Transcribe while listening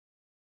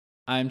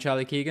I'm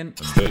Charlie Keegan. And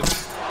this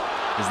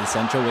is the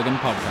Central Wigan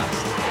Podcast.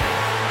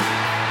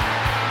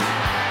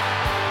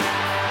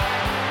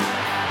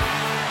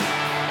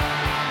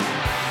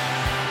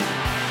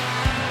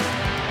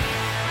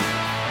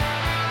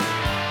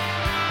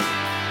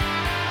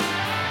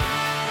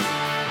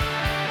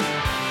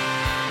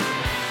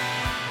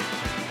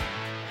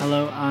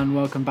 Hello and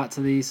welcome back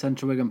to the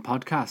Central Wigan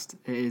Podcast.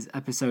 It is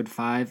episode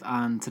 5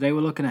 and today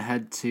we're looking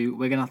ahead to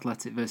Wigan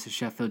Athletic versus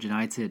Sheffield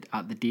United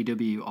at the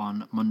DW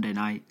on Monday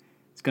night.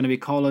 It's going to be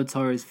Colo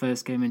Torre's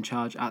first game in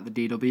charge at the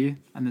DW,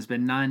 and there's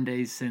been 9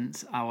 days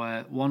since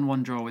our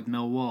 1-1 draw with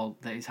Millwall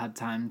that he's had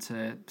time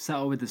to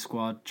settle with the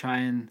squad, try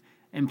and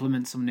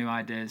implement some new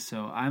ideas.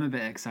 So I'm a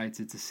bit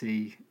excited to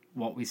see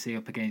what we see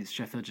up against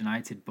Sheffield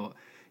United, but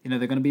you know,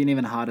 they're going to be an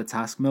even harder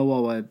task.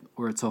 Millwall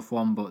were a tough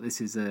one, but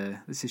this is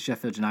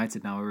Sheffield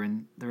United now.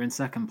 They're in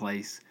second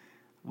place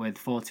with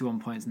 41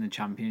 points in the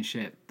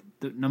Championship.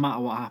 No matter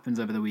what happens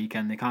over the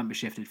weekend, they can't be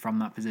shifted from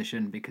that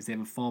position because they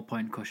have a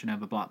 4-point cushion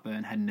over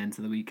Blackburn heading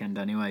into the weekend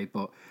anyway.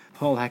 But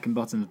Paul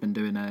Heckingbottom's been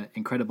doing an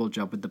incredible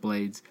job with the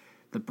Blades.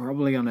 They're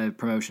probably on a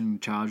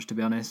promotion charge, to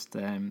be honest.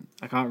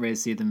 I can't really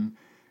see them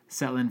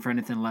settling for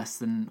anything less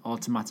than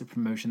automatic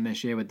promotion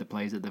this year with the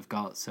players that they've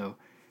got. So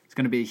it's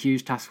going to be a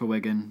huge task for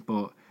Wigan,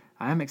 but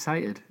I am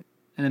excited.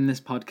 And in this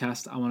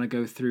podcast, I want to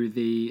go through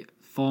the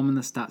form and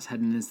the stats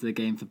heading into the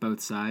game for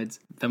both sides.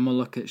 Then we'll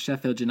look at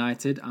Sheffield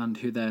United and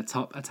who their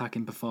top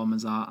attacking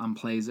performers are and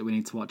players that we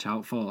need to watch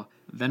out for.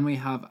 Then we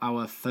have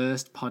our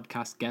first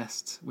podcast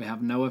guest. We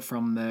have Noah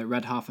from the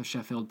Red Half of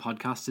Sheffield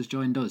podcast has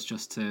joined us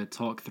just to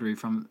talk through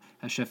from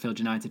a Sheffield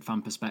United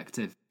fan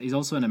perspective. He's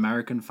also an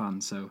American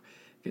fan, so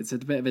it's a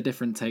bit of a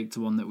different take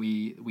to one that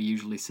we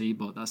usually see,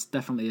 but that's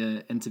definitely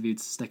an interview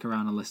to stick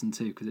around and listen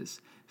to because it's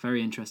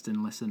very interesting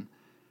to listen.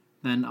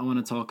 Then I want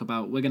to talk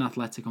about Wigan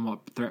Athletic and what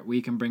threat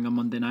we can bring on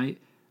Monday night,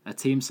 a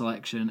team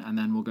selection, and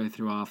then we'll go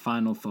through our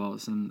final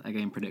thoughts and a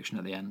game prediction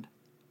at the end.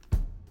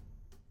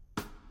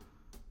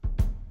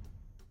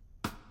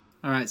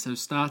 Alright, so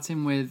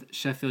starting with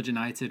Sheffield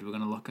United, we're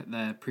going to look at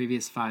their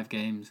previous 5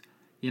 games.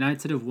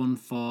 United have won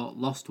 4,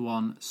 lost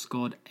 1,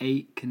 scored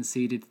 8,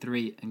 conceded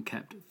 3 and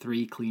kept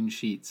 3 clean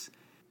sheets.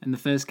 In the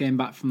first game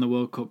back from the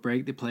World Cup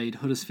break, they played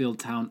Huddersfield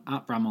Town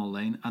at Bramall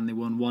Lane and they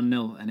won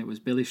 1-0, and it was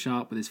Billy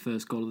Sharp with his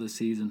first goal of the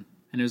season.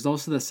 And it was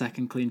also their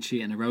second clean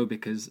sheet in a row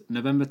because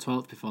November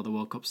 12th, before the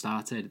World Cup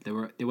started,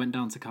 they went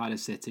down to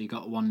Cardiff City,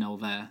 got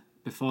 1-0 there.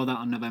 Before that,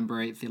 on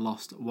November 8th, they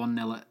lost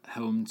 1-0 at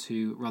home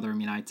to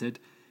Rotherham United.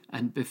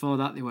 And before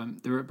that, they were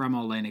at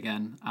Bramall Lane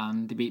again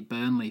and they beat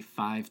Burnley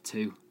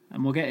 5-2.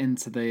 And we'll get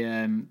into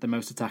the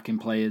most attacking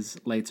players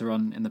later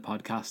on in the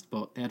podcast,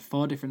 but they had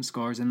 4 different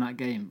scorers in that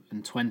game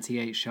and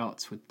 28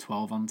 shots with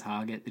 12 on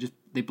target.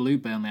 They blew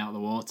Burnley out of the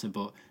water,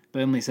 but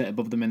Burnley sit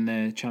above them in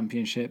the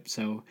Championship,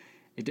 so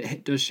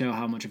it does show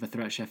how much of a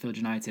threat Sheffield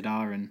United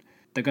are, and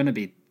they're going to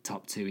be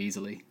top 2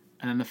 easily.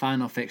 And then the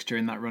final fixture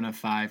in that run of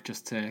 5,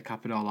 just to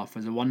cap it all off,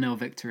 was a 1-0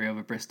 victory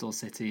over Bristol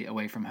City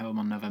away from home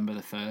on November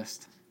the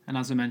 1st. And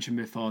as I mentioned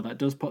before, that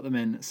does put them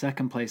in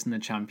second place in the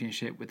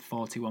Championship with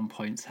 41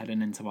 points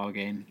heading into our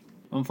game.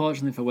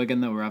 Unfortunately for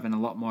Wigan, though, we're having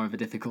a lot more of a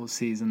difficult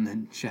season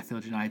than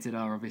Sheffield United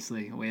are,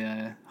 obviously.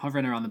 We're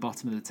hovering around the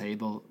bottom of the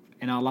table.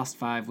 In our last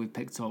 5, we've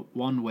picked up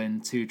 1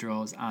 win, 2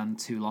 draws and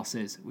 2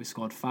 losses. We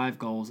scored 5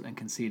 goals and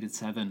conceded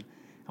 7.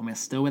 And we're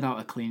still without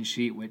a clean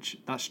sheet, which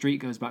that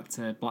streak goes back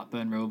to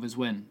Blackburn Rovers'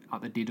 win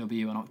at the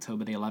DW on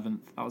October the 11th.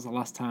 That was the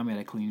last time we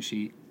had a clean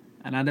sheet.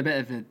 And I had a bit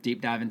of a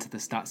deep dive into the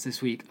stats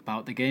this week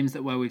about the games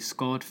where we've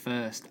scored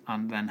first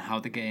and then how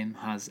the game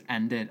has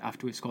ended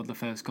after we've scored the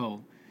first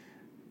goal.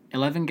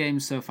 11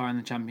 games so far in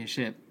the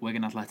Championship,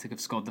 Wigan Athletic have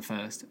scored the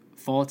first.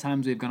 4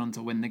 times we've gone on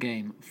to win the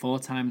game, 4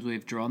 times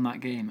we've drawn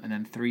that game, and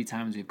then 3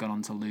 times we've gone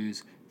on to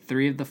lose.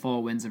 3 of the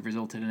 4 wins have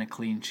resulted in a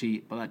clean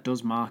sheet, but that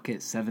does mark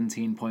it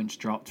 17 points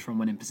dropped from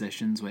winning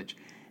positions, which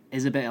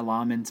is a bit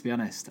alarming, to be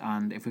honest.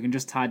 And if we can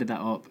just tidy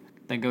that up,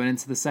 then going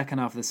into the second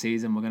half of the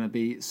season, we're going to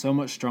be so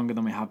much stronger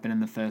than we have been in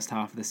the first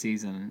half of the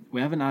season.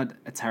 We haven't had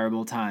a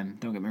terrible time,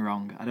 don't get me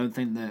wrong. I don't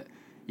think that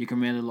you can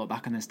really look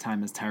back on this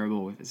time as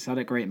terrible. It's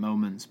had great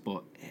moments,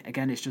 but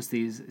again, it's just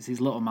these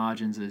little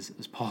margins,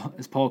 as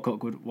Paul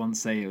Cook would once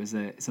say. It's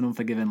an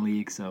unforgiving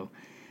league, so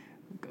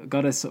we've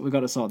got to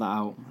sort that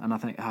out. And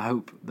I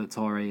hope that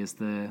Torre is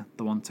the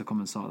one to come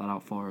and sort that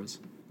out for us.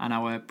 And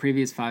our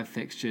previous 5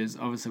 fixtures,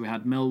 obviously we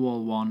had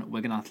Millwall 1,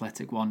 Wigan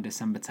Athletic 1,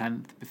 December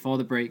 10th. Before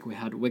the break, we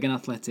had Wigan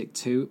Athletic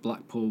 2,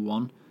 Blackpool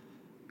 1,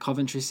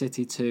 Coventry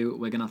City 2,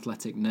 Wigan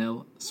Athletic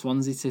 0,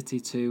 Swansea City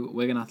 2,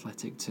 Wigan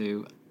Athletic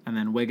 2, and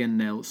then Wigan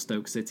 0,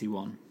 Stoke City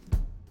 1.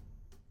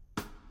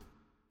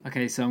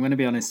 Okay, so I'm going to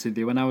be honest with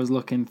you. When I was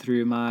looking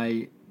through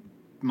my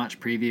match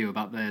preview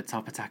about the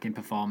top attacking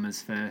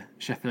performers for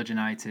Sheffield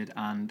United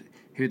and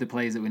who the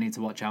players that we need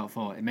to watch out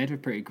for, it made for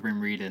pretty grim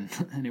reading,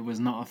 and it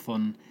was not a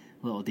fun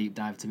little deep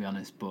dive, to be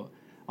honest. But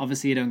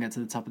obviously you don't get to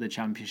the top of the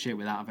Championship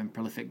without having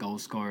prolific goal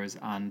scorers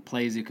and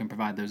players who can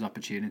provide those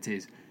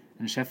opportunities,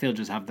 and Sheffield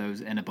just have those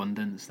in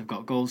abundance. They've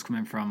got goals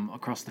coming from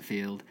across the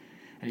field,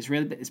 and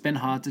it's been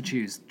hard to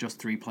choose just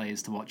 3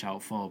 players to watch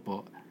out for,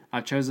 but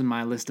I've chosen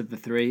my list of the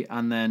three,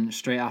 and then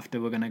straight after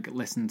we're going to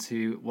listen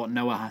to what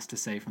Noah has to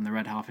say from the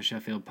Red Half of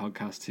Sheffield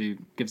podcast, who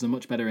gives a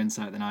much better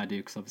insight than I do,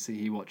 because obviously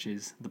he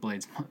watches the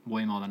Blades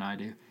way more than I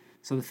do.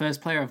 So the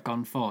first player I've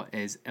gone for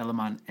is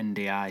Iliman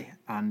Ndiaye,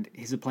 and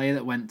he's a player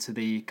that went to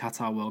the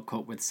Qatar World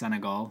Cup with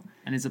Senegal,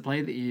 and he's a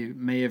player that you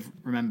may have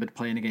remembered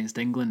playing against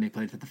England. He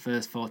played for the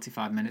first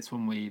 45 minutes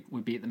when we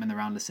beat them in the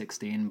round of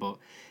 16, but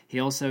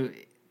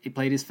he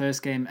played his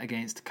first game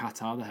against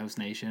Qatar, the host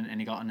nation,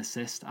 and he got an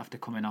assist after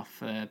coming off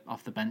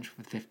the bench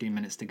with 15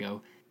 minutes to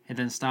go. He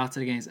then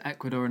started against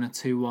Ecuador in a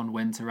 2-1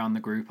 win to round the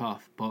group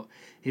off. But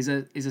he's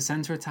a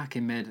centre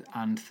attacking mid,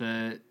 and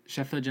for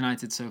Sheffield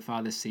United so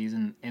far this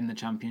season in the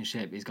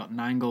Championship, he's got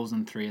 9 goals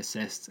and 3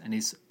 assists, and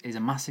he's a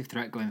massive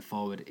threat going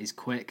forward. He's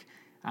quick,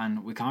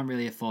 and we can't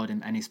really afford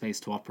him any space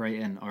to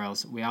operate in, or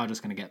else we are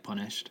just going to get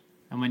punished.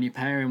 And when you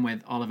pair him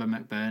with Oliver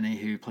McBurney,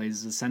 who plays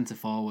as a centre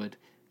forward,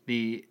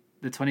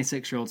 the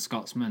 26-year-old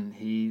Scotsman,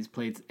 he's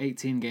played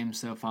 18 games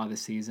so far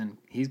this season.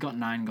 He's got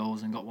 9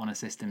 goals and got 1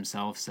 assist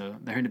himself, so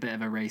they're in a bit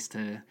of a race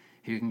to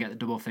who can get the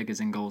double figures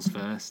in goals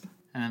first.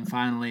 And then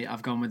finally,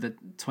 I've gone with the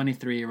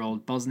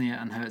 23-year-old Bosnia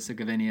and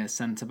Herzegovina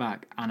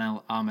centre-back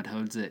Anel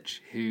Ahmedhodzic,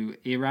 who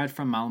he arrived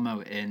from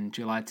Malmo in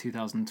July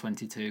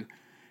 2022,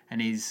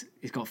 and he's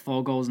got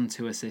 4 goals and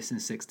 2 assists in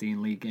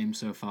 16 league games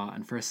so far.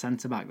 And for a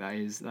centre-back, that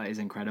is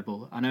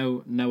incredible. I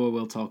know Noah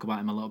will talk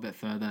about him a little bit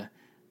further,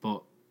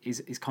 but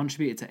He's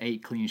contributed to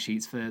 8 clean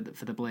sheets for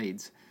the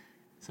Blades.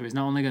 So he's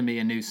not only going to be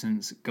a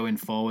nuisance going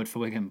forward for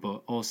Wigan,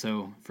 but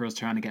also for us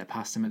trying to get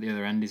past him at the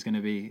other end, it's going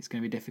to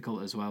be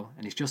difficult as well.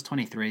 And he's just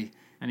 23,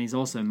 and he's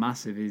also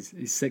massive. He's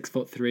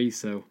 6'3",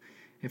 so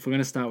if we're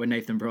going to start with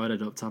Nathan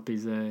Broadhead up top,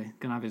 he's going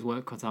to have his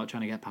work cut out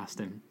trying to get past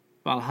him.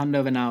 But I'll hand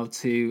over now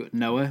to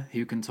Noah,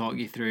 who can talk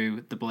you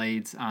through the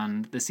Blades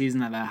and the season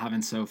that they're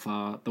having so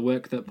far, the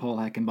work that Paul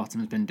Heckingbottom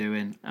has been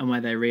doing, and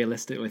where they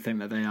realistically think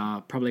that they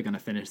are probably going to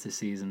finish this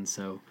season.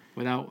 So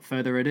without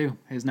further ado,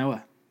 here's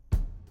Noah.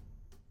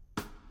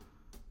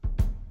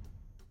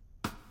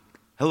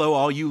 Hello,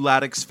 all you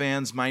Ladix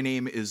fans. My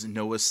name is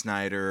Noah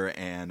Snyder,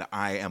 and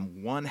I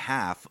am one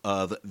half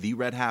of the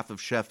Red Half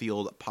of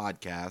Sheffield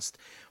podcast.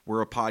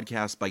 We're a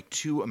podcast by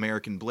 2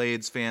 American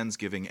Blades fans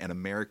giving an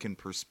American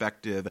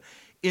perspective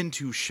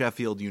into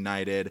Sheffield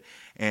United.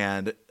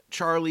 And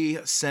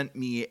Charlie sent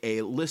me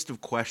a list of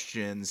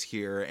questions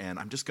here, and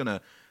I'm just going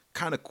to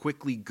kind of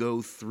quickly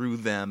go through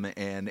them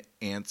and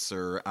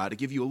answer to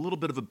give you a little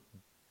bit of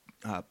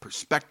a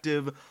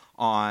perspective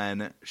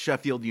on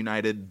Sheffield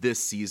United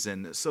this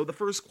season. So the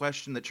first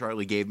question that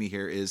Charlie gave me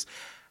here is,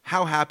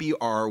 how happy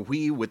are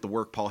we with the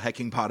work Paul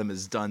Heckingbottom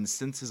has done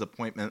since his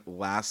appointment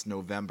last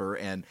November?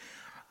 And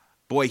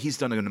boy, he's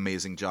done an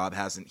amazing job,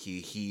 hasn't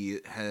he?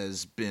 He's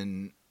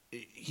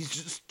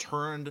just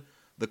turned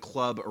the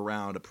club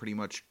around pretty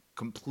much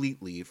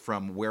completely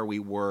from where we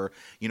were.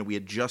 You know, we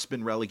had just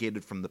been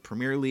relegated from the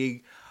Premier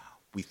League.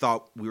 We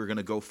thought we were going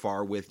to go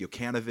far with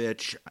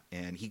Jokanovic,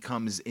 and he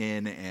comes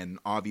in, and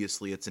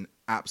obviously it's an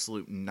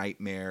absolute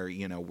nightmare.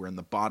 You know, we're in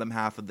the bottom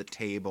half of the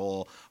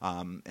table,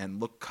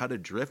 and look cut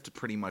adrift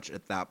pretty much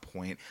at that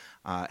point.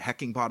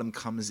 Heckingbottom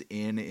comes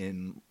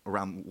in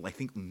around, I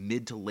think,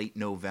 mid to late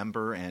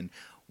November, and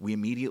we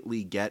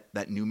immediately get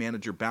that new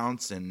manager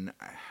bounce, and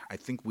I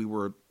think we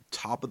were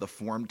top of the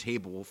form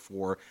table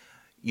for,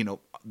 you know,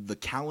 the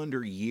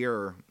calendar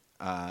year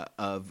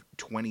of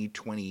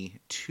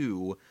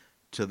 2022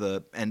 to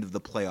the end of the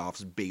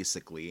playoffs,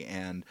 basically.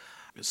 And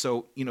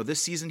so, you know,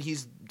 this season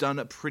he's done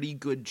a pretty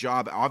good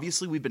job.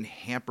 Obviously, we've been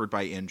hampered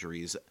by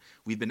injuries.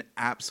 We've been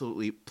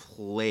absolutely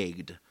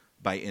plagued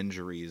by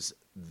injuries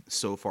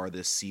so far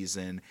this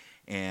season.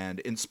 And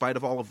in spite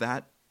of all of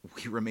that,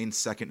 we remain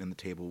second in the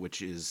table,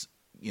 which is,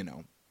 you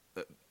know,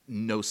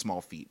 no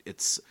small feat.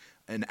 It's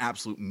an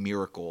absolute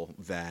miracle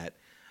that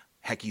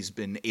Hecky's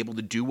been able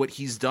to do what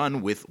he's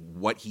done with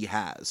what he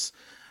has.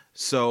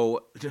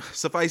 So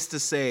suffice to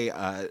say,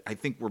 I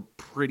think we're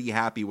pretty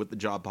happy with the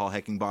job Paul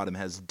Heckingbottom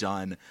has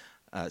done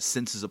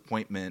since his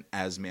appointment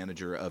as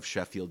manager of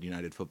Sheffield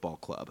United Football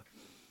Club.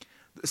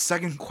 The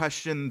second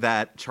question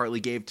that Charlie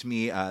gave to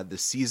me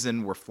this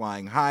season, we're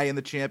flying high in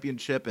the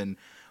championship, and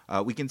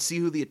we can see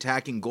who the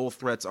attacking goal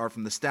threats are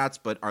from the stats,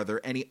 but are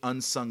there any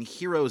unsung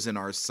heroes in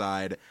our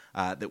side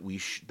that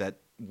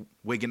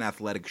Wigan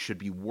Athletics should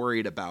be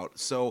worried about?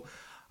 So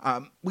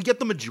we get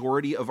the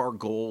majority of our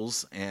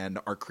goals and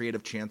our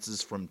creative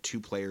chances from 2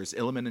 players,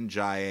 Iliman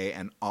Ndiaye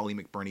and Ollie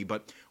McBurney.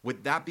 But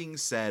with that being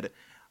said,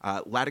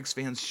 Ladix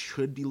fans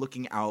should be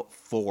looking out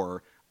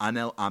for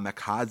Anel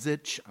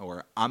Ahmedhodzic,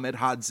 or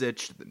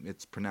Ahmedhodzic.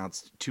 It's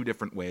pronounced 2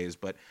 different ways,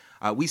 but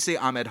we say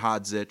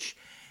Ahmedhodzic.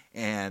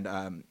 And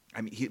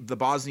the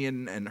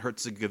Bosnian and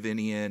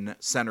Herzegovinian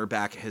center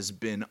back has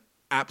been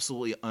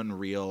absolutely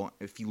unreal.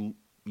 If you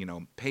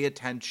pay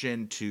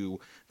attention to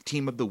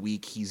Team of the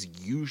Week, he's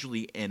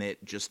usually in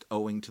it, just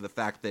owing to the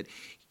fact that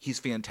he's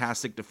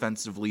fantastic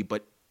defensively,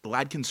 but the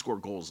lad can score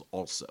goals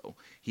also.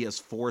 He has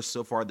 4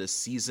 so far this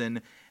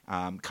season,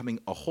 coming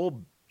a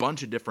whole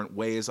bunch of different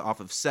ways, off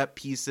of set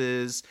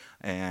pieces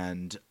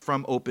and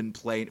from open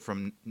play,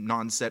 from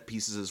non-set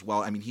pieces as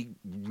well. I mean, he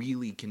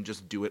really can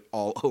just do it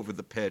all over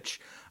the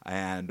pitch,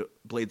 and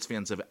Blades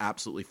fans have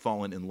absolutely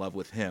fallen in love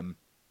with him.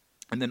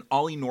 And then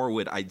Ollie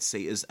Norwood, I'd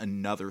say, is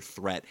another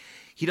threat.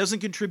 He doesn't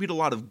contribute a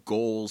lot of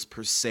goals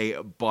per se,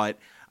 but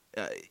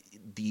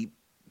the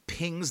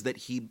pings that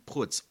he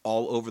puts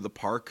all over the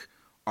park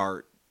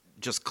are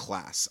just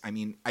class. I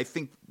mean, I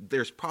think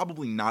there's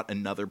probably not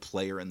another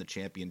player in the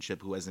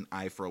championship who has an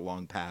eye for a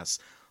long pass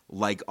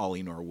like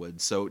Ollie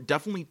Norwood. So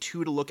definitely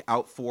two to look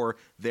out for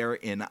there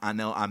in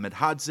Anel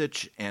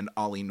Ahmedhodzic and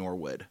Ollie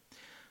Norwood.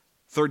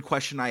 Third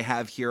question I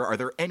have here: are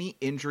there any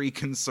injury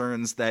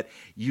concerns that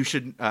you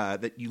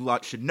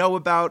lot should know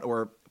about,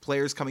 or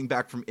players coming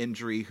back from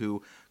injury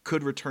who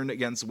could return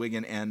against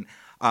Wigan? And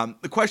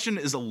the question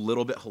is a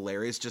little bit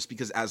hilarious, just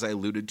because, as I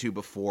alluded to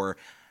before,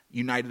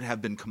 United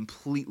have been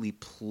completely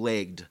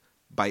plagued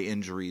by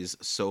injuries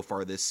so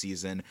far this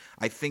season.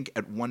 I think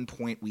at one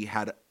point we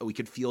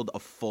could field a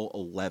full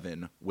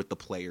 11 with the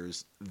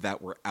players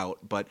that were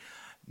out, but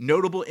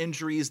notable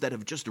injuries that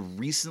have just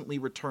recently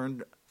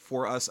returned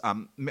for us.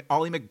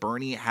 Ollie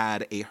McBurney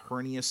had a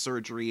hernia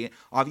surgery.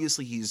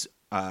 Obviously, he's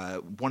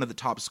one of the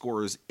top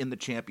scorers in the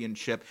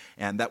championship,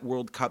 and that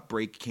World Cup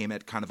break came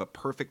at kind of a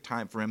perfect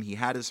time for him. He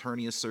had his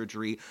hernia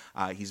surgery.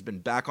 He's been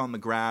back on the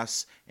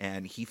grass,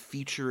 and he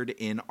featured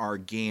in our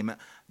game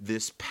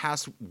this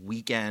past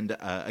weekend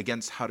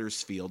against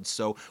Huddersfield.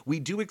 So we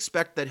do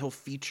expect that he'll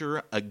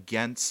feature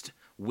against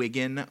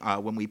Wigan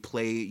when we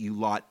play you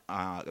lot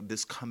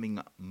this coming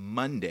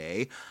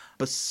Monday.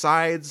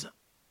 Besides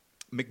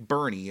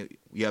McBurney,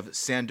 we have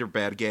Sander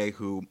Berge,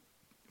 who,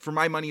 for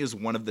my money, is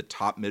one of the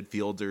top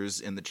midfielders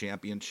in the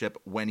championship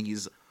when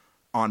he's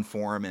on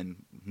form and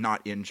not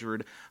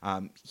injured.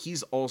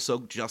 He's also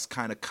just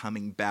kind of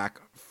coming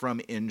back from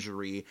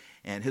injury,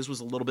 and his was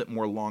a little bit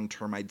more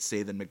long-term, I'd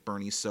say, than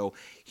McBurney. So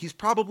he's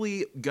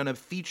probably going to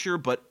feature,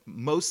 but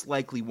most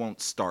likely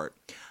won't start.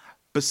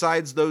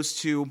 Besides those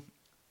two,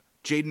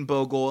 Jayden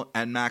Bogle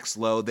and Max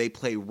Lowe, they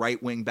play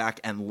right wing back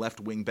and left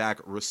wing back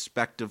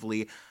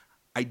respectively.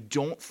 I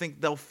don't think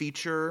they'll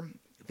feature.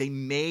 They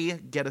may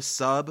get a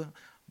sub,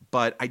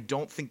 but I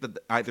don't think that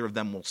either of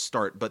them will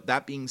start. But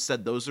that being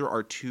said, those are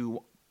our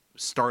two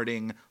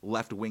starting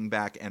left wing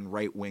back and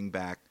right wing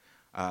back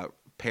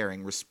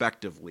pairing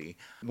respectively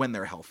when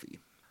they're healthy.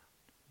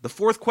 The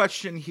fourth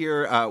question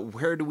here,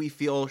 where do we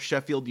feel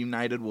Sheffield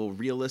United will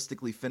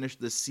realistically finish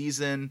this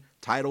season?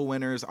 Title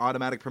winners,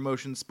 automatic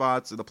promotion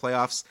spots, or the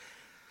playoffs?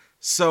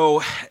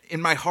 So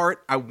in my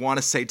heart, I want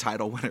to say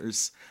title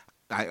winners.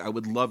 I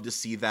would love to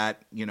see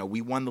that. You know,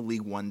 we won the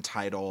League One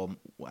title,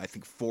 I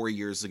think 4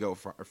 years ago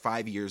or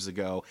 5 years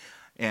ago.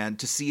 And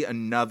to see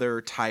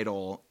another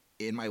title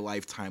in my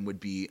lifetime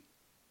would be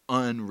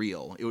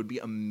unreal. It would be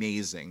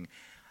amazing.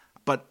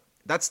 But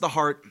that's the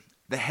heart.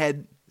 The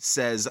head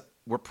says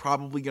we're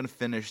probably going to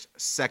finish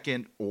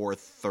second or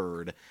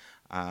third.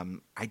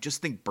 I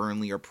just think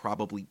Burnley are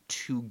probably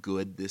too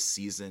good this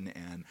season,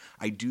 and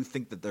I do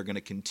think that they're going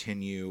to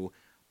continue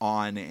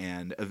on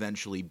and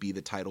eventually be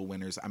the title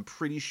winners. I'm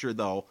pretty sure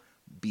they'll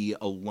be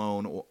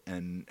alone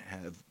and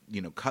have,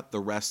 cut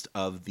the rest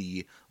of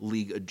the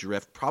league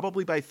adrift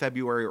probably by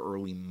February or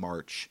early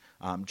March,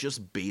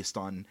 just based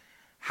on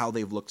how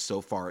they've looked so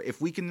far. If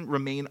we can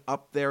remain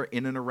up there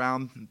in and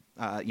around,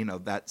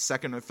 that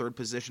second or third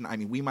position, I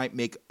mean, we might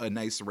make a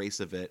nice race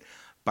of it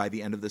by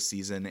the end of the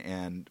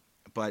season.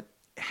 But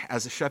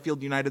as a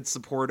Sheffield United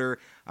supporter,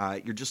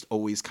 you're just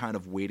always kind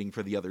of waiting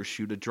for the other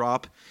shoe to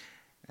drop.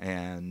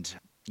 And,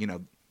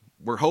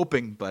 we're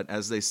hoping, but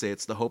as they say,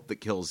 it's the hope that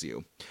kills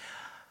you.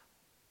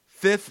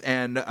 Fifth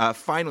and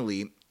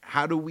finally,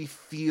 how do we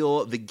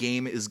feel the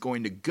game is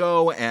going to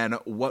go, and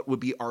what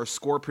would be our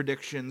score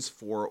predictions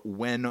for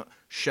when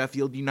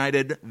Sheffield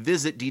United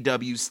visit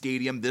DW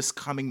Stadium this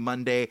coming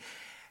Monday?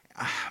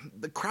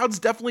 The crowd's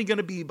definitely going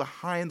to be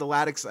behind the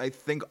Laddicks, I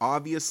think,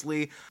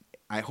 obviously.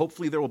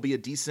 Hopefully there will be a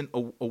decent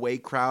away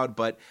crowd,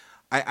 but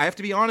I have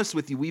to be honest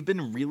with you, we've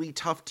been really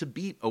tough to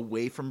beat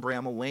away from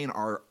Bramall Lane.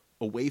 Our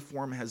away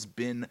form has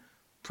been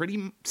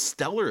pretty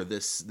stellar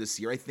this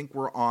year. I think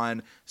we're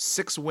on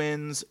 6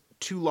 wins,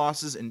 2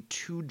 losses, and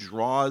 2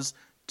 draws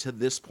to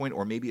this point,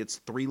 or maybe it's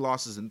 3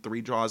 losses and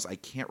 3 draws. I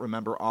can't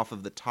remember off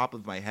of the top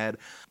of my head.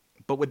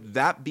 But with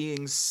that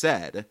being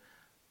said,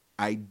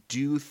 I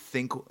do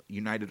think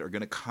United are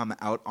going to come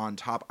out on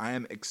top. I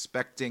am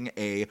expecting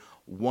a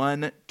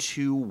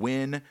 1-2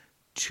 win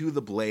to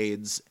the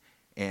Blades,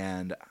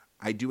 and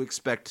I do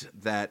expect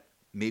that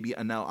maybe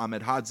Anel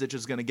Ahmedhodzic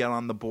is going to get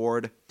on the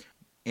board,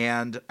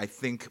 and I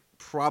think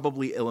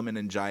probably Iliman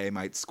Ndiaye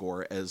might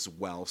score as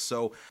well.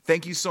 So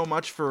thank you so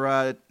much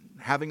for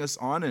having us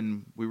on,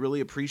 and we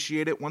really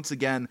appreciate it. Once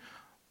again,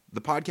 the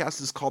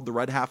podcast is called The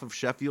Red Half of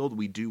Sheffield.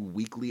 We do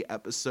weekly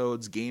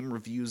episodes, game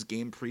reviews,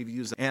 game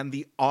previews, and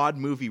the odd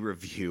movie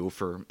review.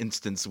 For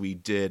instance, we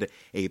did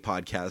a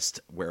podcast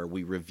where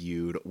we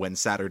reviewed When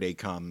Saturday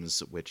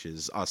Comes, which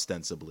is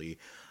ostensibly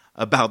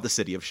about the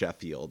city of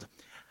Sheffield.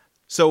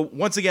 So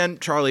once again,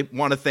 Charlie,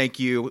 want to thank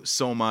you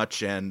so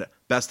much and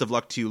best of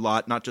luck to you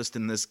lot, not just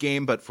in this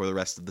game, but for the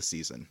rest of the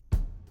season.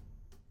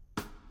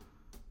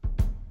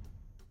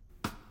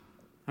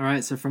 All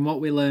right, so from what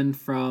we learned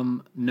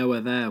from Noah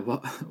there,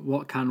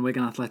 what can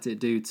Wigan Athletic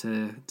do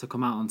to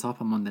come out on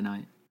top on Monday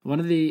night? One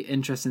of the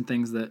interesting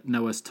things that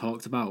Noah's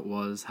talked about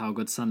was how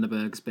good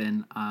Sanderberg's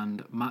been,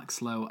 and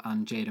Max Lowe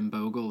and Jayden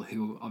Bogle,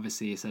 who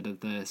obviously he said are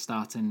the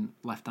starting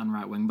left and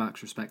right wing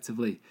backs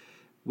respectively.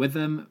 With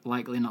them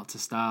likely not to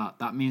start,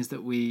 that means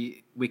that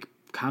we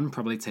can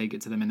probably take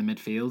it to them in the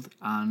midfield,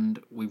 and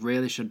we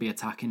really should be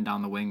attacking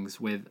down the wings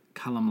with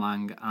Callum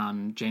Lang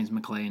and James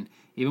McLean.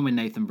 Even with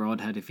Nathan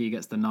Broadhead, if he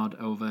gets the nod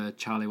over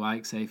Charlie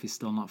Wyke, say if he's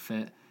still not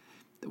fit,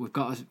 we've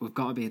got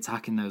to be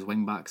attacking those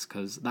wing backs,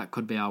 because that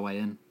could be our way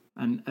in.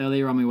 And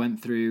earlier on we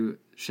went through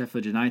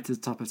Sheffield United's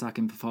top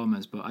attacking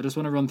performers, but I just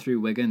want to run through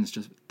Wigan's,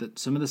 just that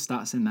some of the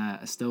stats in there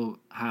are still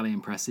highly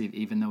impressive,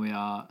 even though we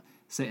are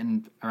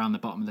sitting around the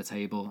bottom of the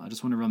table. I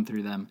just want to run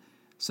through them.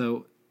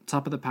 So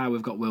top of the pile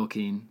we've got Will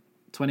Keane,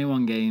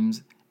 21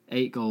 games,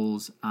 8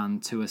 goals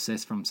and 2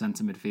 assists from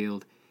centre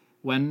midfield.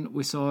 When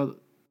we saw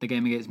the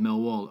game against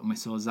Millwall and we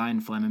saw Zion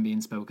Fleming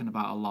being spoken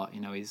about a lot, I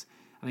think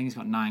he's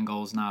got 9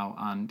 goals now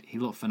and he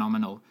looked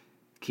phenomenal.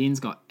 Keane's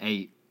got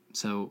 8,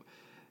 so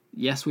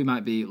yes, we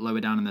might be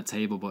lower down in the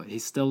table, but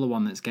he's still the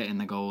one that's getting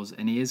the goals,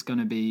 and he is going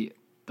to be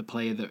the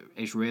player that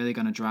is really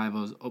going to drive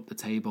us up the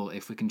table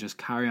if we can just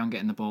carry on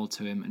getting the ball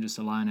to him and just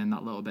allowing him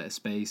that little bit of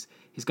space.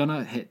 He's going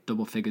to hit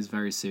double figures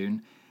very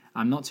soon.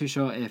 I'm not too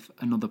sure if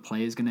another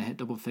player is going to hit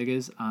double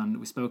figures, and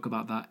we spoke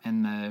about that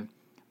in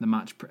the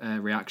match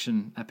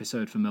reaction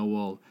episode for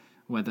Millwall,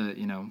 whether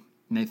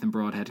Nathan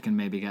Broadhead can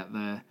maybe get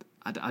there.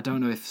 I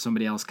don't know if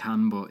somebody else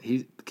can, but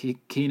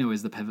Keno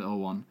is the pivotal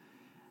one.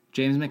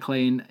 James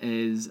McLean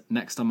is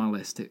next on my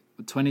list.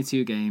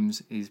 22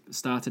 games. He's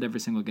started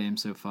every single game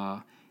so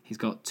far. He's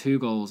got 2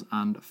 goals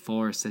and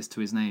 4 assists to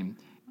his name.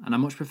 And I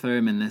much prefer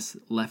him in this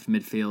left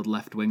midfield,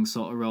 left wing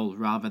sort of role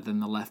rather than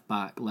the left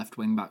back, left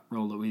wing back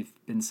role that we've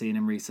been seeing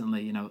him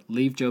recently.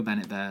 Leave Joe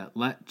Bennett there.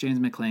 Let James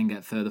McLean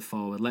get further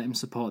forward. Let him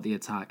support the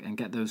attack and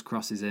get those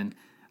crosses in.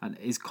 And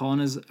his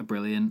corners are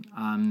brilliant.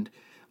 And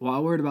what I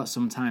worried about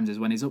sometimes is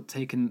when he's up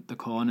taking the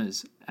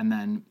corners and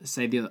then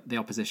say the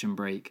opposition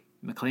break,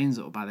 McLean's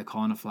up by the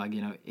corner flag,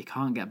 he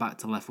can't get back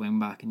to left wing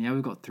back. And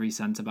we've got 3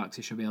 centre backs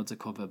he should be able to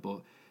cover,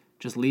 but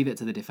just leave it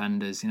to the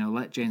defenders.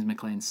 Let James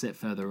McLean sit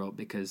further up,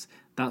 because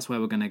that's where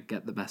we're going to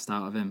get the best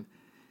out of him.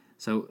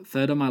 So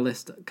third on my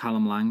list,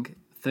 Callum Lang.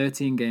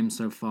 13 games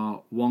so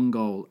far, 1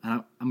 goal.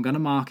 And I'm going to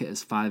mark it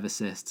as 5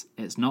 assists.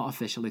 It's not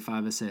officially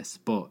 5 assists,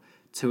 but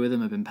 2 of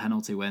them have been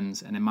penalty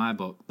wins. And in my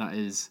book, that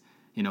is,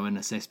 an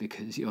assist,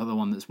 because you're the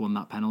one that's won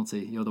that penalty.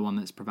 You're the one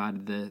that's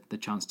provided the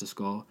chance to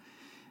score.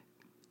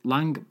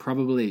 Lang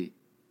probably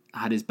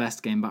had his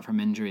best game back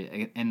from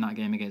injury in that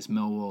game against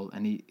Millwall,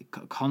 and he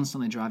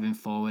constantly driving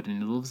forward, and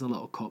he loves a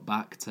little cut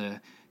back to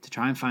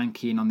try and find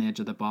Keane on the edge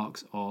of the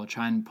box or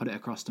try and put it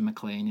across to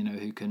McLean,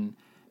 who can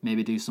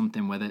maybe do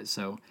something with it.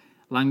 So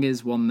Lang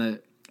is one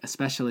that,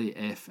 especially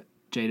if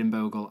Jayden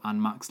Bogle and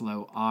Max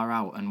Lowe are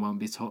out and won't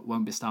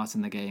be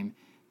starting the game,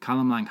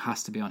 Callum Lang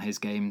has to be on his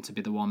game to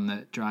be the one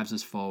that drives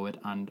us forward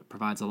and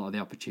provides a lot of the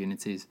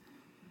opportunities.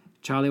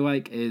 Charlie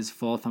Wyke is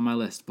 4th on my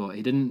list, but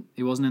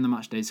he wasn't in the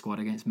matchday squad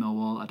against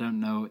Millwall. I don't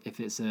know if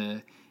it's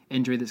a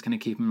injury that's going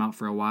to keep him out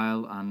for a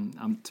while, and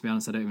to be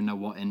honest, I don't even know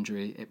what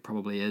injury it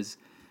probably is.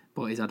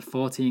 But he's had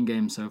 14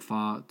 games so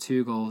far,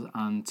 2 goals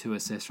and 2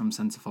 assists from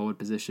centre-forward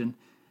position.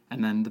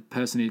 And then the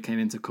person who came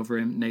in to cover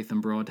him,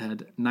 Nathan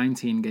Broadhead,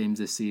 19 games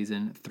this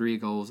season, 3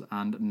 goals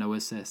and no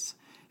assists.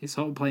 He's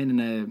sort of playing in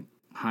a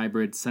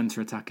hybrid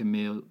centre-attacking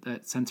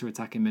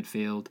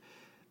midfield,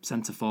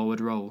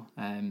 centre-forward role.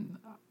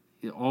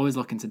 Always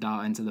looking to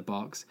dart into the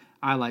box.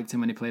 I liked him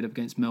when he played up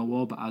against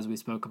Millwall, but as we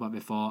spoke about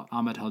before,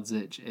 Ahmed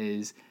Hodzic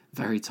is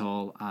very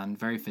tall and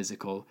very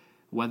physical.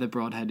 Whether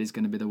Broadhead is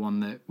going to be the one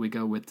that we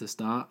go with to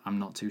start, I'm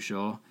not too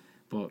sure.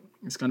 But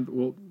it's going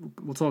to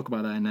we'll talk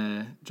about that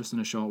in just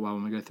in a short while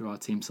when we go through our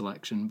team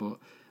selection. But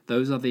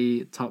those are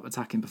the top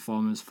attacking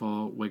performers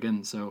for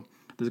Wigan. So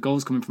there's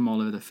goals coming from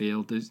all over the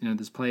field.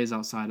 There's players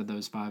outside of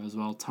those 5 as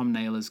well. Tom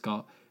Naylor's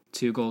got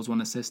 2 goals, 1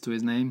 assist to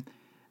his name.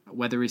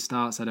 Whether he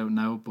starts, I don't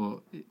know,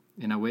 but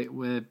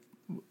we're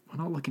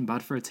not looking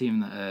bad for a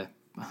team that are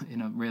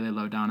really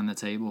low down in the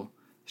table.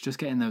 It's just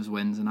getting those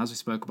wins, and as we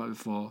spoke about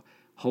before,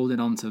 holding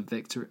on to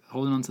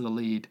the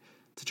lead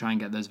to try and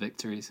get those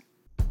victories.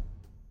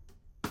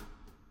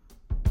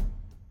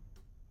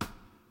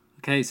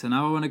 Okay, so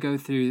now I want to go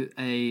through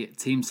a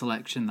team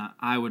selection that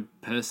I would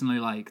personally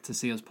like to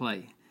see us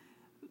play.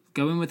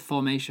 Going with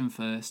formation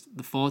first,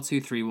 the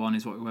 4-2-3-1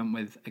 is what we went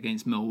with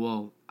against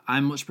Millwall. I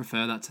much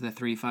prefer that to the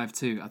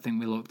 3-5-2. I think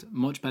we looked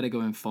much better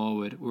going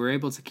forward. We were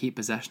able to keep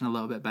possession a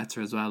little bit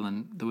better as well,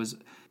 and there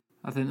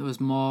was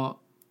more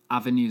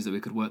avenues that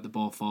we could work the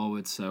ball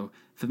forward. So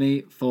for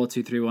me,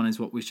 4-2-3-1 is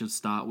what we should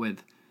start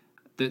with.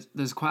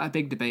 There's quite a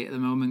big debate at the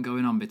moment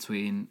going on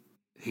between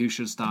who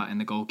should start in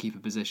the goalkeeper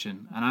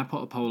position. And I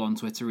put a poll on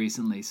Twitter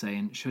recently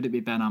saying, should it be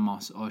Ben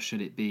Amos or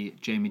should it be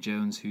Jamie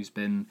Jones, who's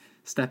been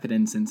stepping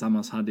in since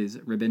Amos had his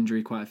rib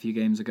injury quite a few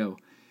games ago.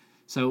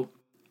 So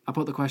I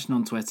put the question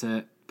on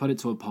Twitter, put it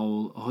to a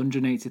poll,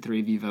 183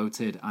 of you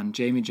voted, and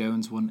Jamie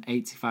Jones won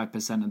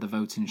 85% of the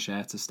voting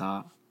share to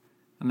start.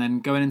 And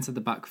then going into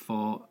the back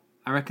four,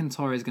 I reckon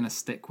Torre's going to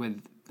stick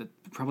with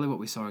probably what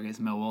we saw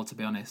against Millwall, to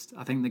be honest.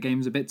 I think the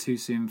game's a bit too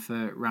soon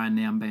for Ryan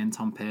Nyambe and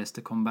Tom Pearce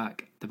to come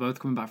back. They're both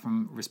coming back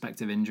from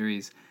respective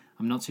injuries.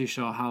 I'm not too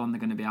sure how long they're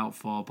going to be out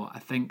for, but I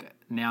think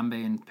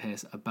Nyambe and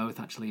Pearce are both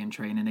actually in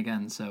training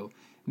again. So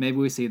maybe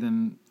we see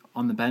them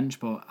on the bench,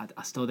 but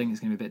I still think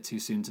it's going to be a bit too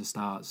soon to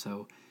start.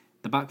 So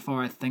the back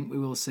four I think we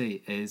will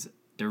see is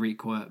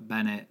Deriqua,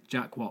 Bennett,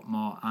 Jack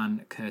Watmore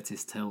and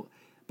Curtis Tilt.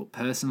 But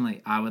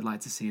personally, I would like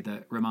to see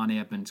that Romani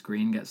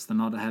Edmonds-Green gets the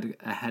nod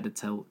ahead of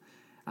Tilt.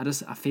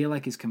 I feel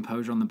like his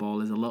composure on the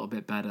ball is a little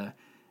bit better.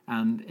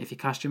 And if you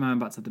cast your mind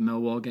back to the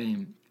Millwall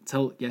game,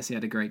 Tilt, yes, he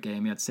had a great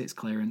game. He had 6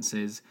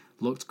 clearances,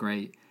 looked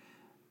great.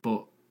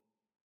 But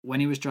when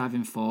he was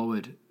driving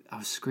forward, I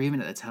was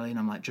screaming at the telly and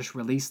I'm like, just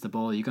release the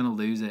ball, you're going to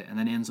lose it. And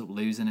then he ends up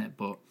losing it.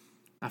 But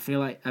I feel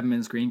like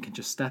Edmonds-Green can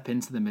just step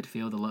into the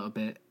midfield a little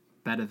bit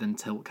better than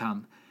Tilt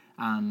can.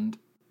 And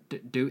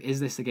is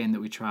this a game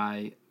that we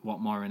try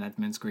Watmore and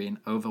Edmonds-Green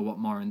over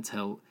Watmore and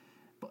Tilt?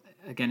 But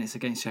again, it's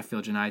against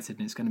Sheffield United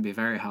and it's going to be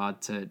very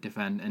hard to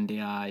defend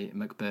NDI,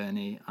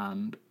 McBurney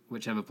and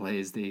whichever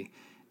players they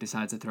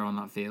decide to throw on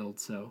that field.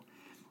 So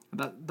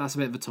that's a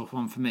bit of a tough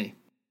one for me.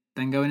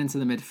 Then going into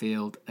the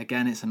midfield,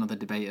 again, it's another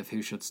debate of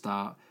who should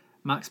start.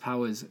 Max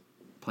Powers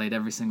played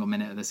every single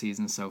minute of the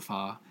season so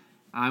far.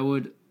 I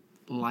would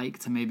like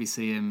to maybe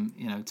see him,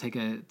 take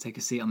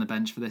a seat on the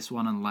bench for this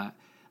one and let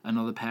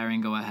another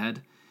pairing go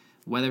ahead.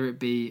 Whether it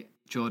be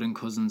Jordan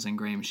Cousins and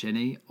Graham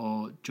Shinney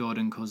or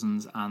Jordan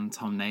Cousins and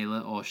Tom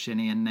Naylor or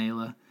Shinney and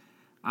Naylor.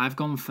 I've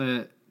gone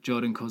for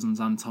Jordan Cousins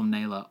and Tom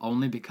Naylor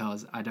only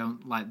because I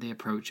don't like the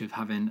approach of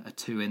having a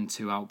 2-in,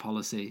 2-out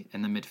policy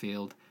in the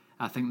midfield.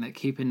 I think that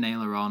keeping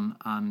Naylor on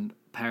and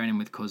pairing him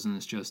with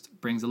Cousins just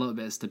brings a little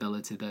bit of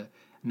stability. That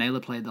Naylor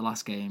played the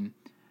last game.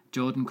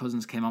 Jordan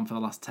Cousins came on for the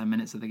last 10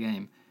 minutes of the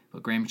game,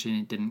 but Graham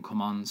Shinney didn't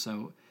come on,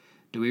 so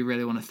do we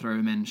really want to throw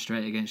him in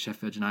straight against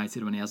Sheffield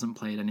United when he hasn't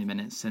played any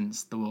minutes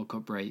since the World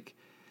Cup break?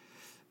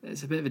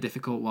 It's a bit of a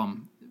difficult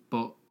one,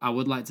 but I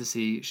would like to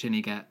see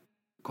Shinney get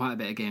quite a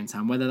bit of game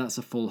time, whether that's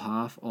a full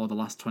half or the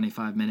last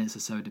 25 minutes or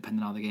so,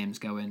 depending on how the game's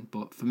going.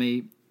 But for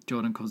me,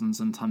 Jordan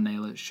Cousins and Tom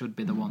Naylor should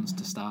be the ones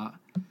to start.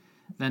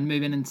 Then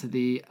moving into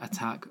the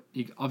attack,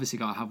 you obviously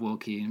got to have Will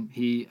Keane.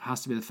 He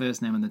has to be the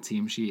first name on the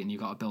team sheet and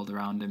you've got to build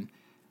around him.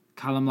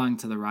 Callum Lang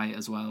to the right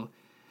as well.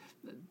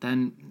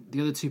 Then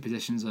the other two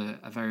positions are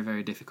very,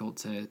 very difficult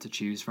to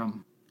choose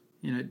from.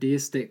 Do you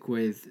stick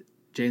with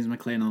James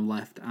McLean on the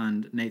left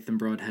and Nathan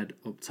Broadhead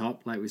up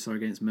top like we saw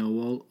against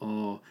Millwall,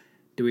 or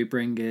do we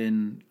bring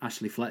in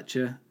Ashley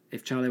Fletcher?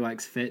 If Charlie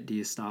Wyke's fit, do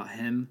you start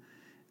him?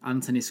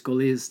 Anthony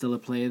Scully is still a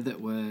player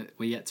that we're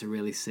yet to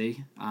really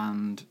see,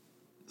 and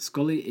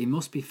Scully, he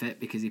must be fit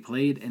because he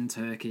played in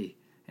Turkey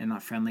in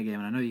that friendly game,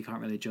 and I know you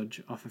can't really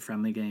judge off a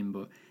friendly game,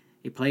 but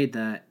he played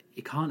there.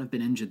 He can't have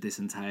been injured this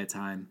entire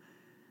time.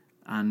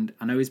 And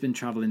I know he's been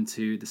travelling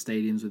to the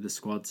stadiums with the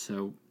squad,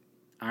 so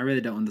I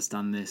really don't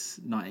understand this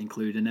not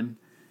including him.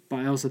 But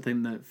I also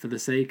think that for the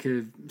sake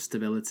of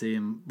stability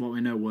and what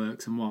we know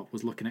works and what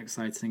was looking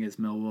exciting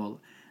against Millwall,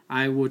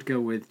 I would go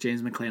with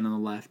James McLean on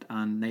the left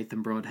and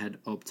Nathan Broadhead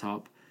up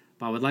top.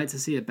 But I would like to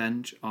see a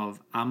bench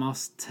of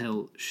Amos,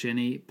 Tilt,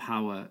 Shinney,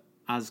 Power,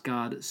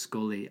 Asgard,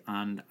 Scully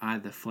and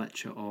either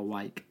Fletcher or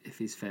Wyke if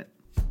he's fit.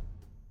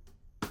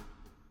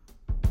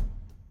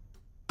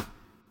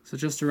 So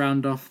just to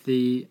round off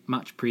the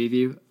match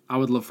preview, I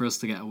would love for us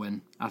to get a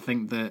win. I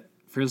think that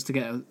for us to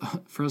get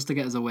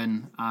us a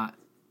win at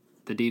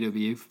the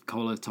DW,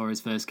 Cola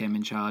Torres' first game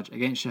in charge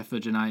against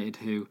Sheffield United,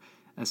 who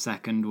a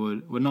second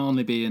would not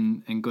only be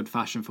in good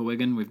fashion for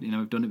Wigan. We've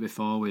done it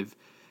before. We've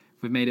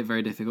made it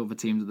very difficult for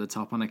teams at the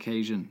top on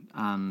occasion,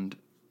 and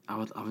I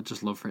would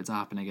just love for it to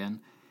happen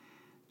again.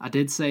 I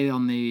did say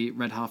on the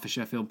Red Half of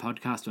Sheffield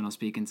podcast when I was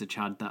speaking to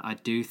Chad that I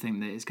do think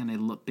that it's going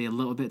to be a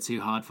little bit too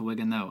hard for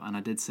Wigan though, and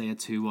I did say a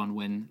 2-1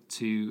 win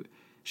to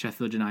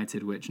Sheffield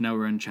United, which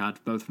Noah and Chad,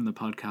 both from the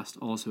podcast,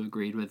 also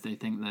agreed with. They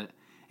think that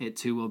it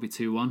too will be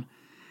 2-1,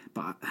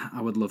 but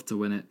I would love to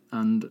win it.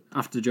 And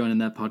after joining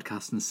their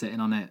podcast and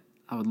sitting on it,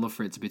 I would love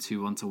for it to be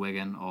 2-1 to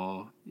Wigan,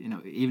 or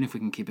even if we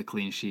can keep a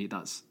clean sheet,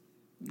 that's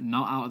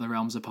not out of the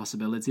realms of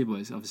possibility, but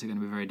it's obviously going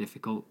to be very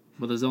difficult.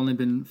 But there's only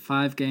been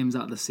 5 games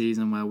out of the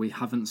season where we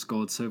haven't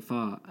scored so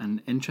far,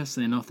 and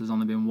interestingly enough, there's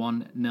only been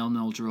 1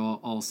 0-0 draw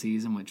all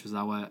season, which was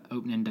our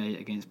opening day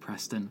against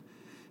Preston.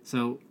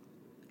 So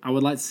I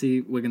would like to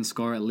see Wigan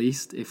score at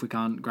least if we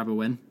can't grab a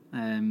win.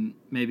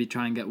 Maybe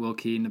try and get Will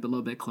Keane a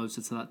little bit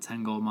closer to that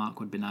 10-goal mark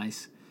would be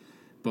nice.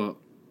 But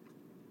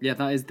yeah,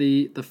 that is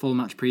the full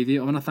match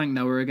preview. I want to thank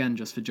Noah again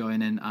just for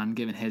joining and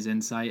giving his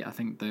insight. I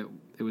think that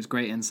it was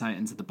great insight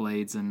into the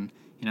Blades and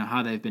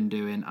how they've been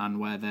doing and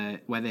where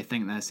they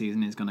think their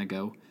season is going to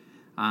go.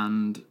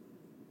 And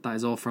that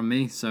is all from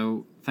me.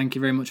 So thank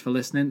you very much for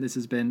listening. This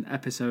has been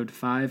episode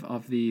 5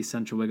 of the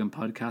Central Wigan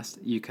podcast.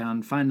 You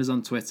can find us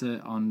on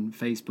Twitter, on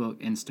Facebook,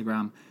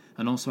 Instagram,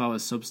 and also our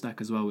Substack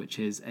as well, which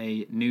is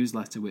a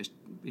newsletter which,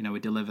 we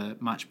deliver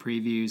match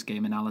previews,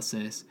 game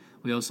analysis.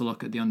 We also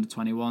look at the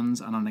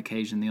under-21s and on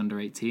occasion the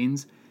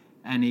under-18s.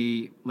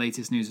 Any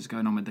latest news that's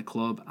going on with the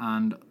club,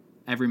 and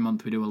every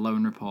month we do a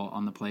loan report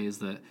on the players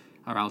that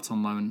are out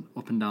on loan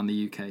up and down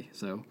the UK.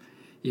 So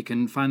you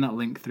can find that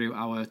link through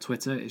our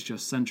Twitter. It's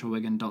just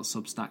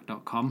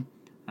centralwigan.substack.com.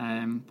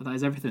 But that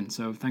is everything.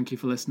 So thank you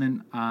for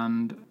listening,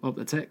 and up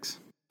the ticks.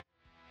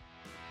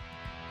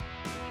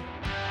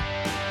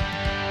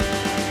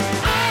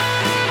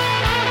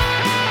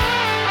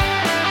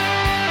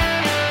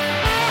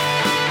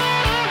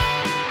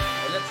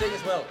 Let's sing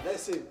as well.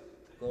 Let's sing.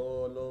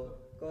 Colo,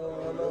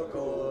 colo,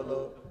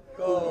 colo,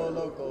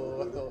 colo,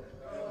 colo,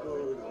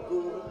 colo,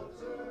 colo.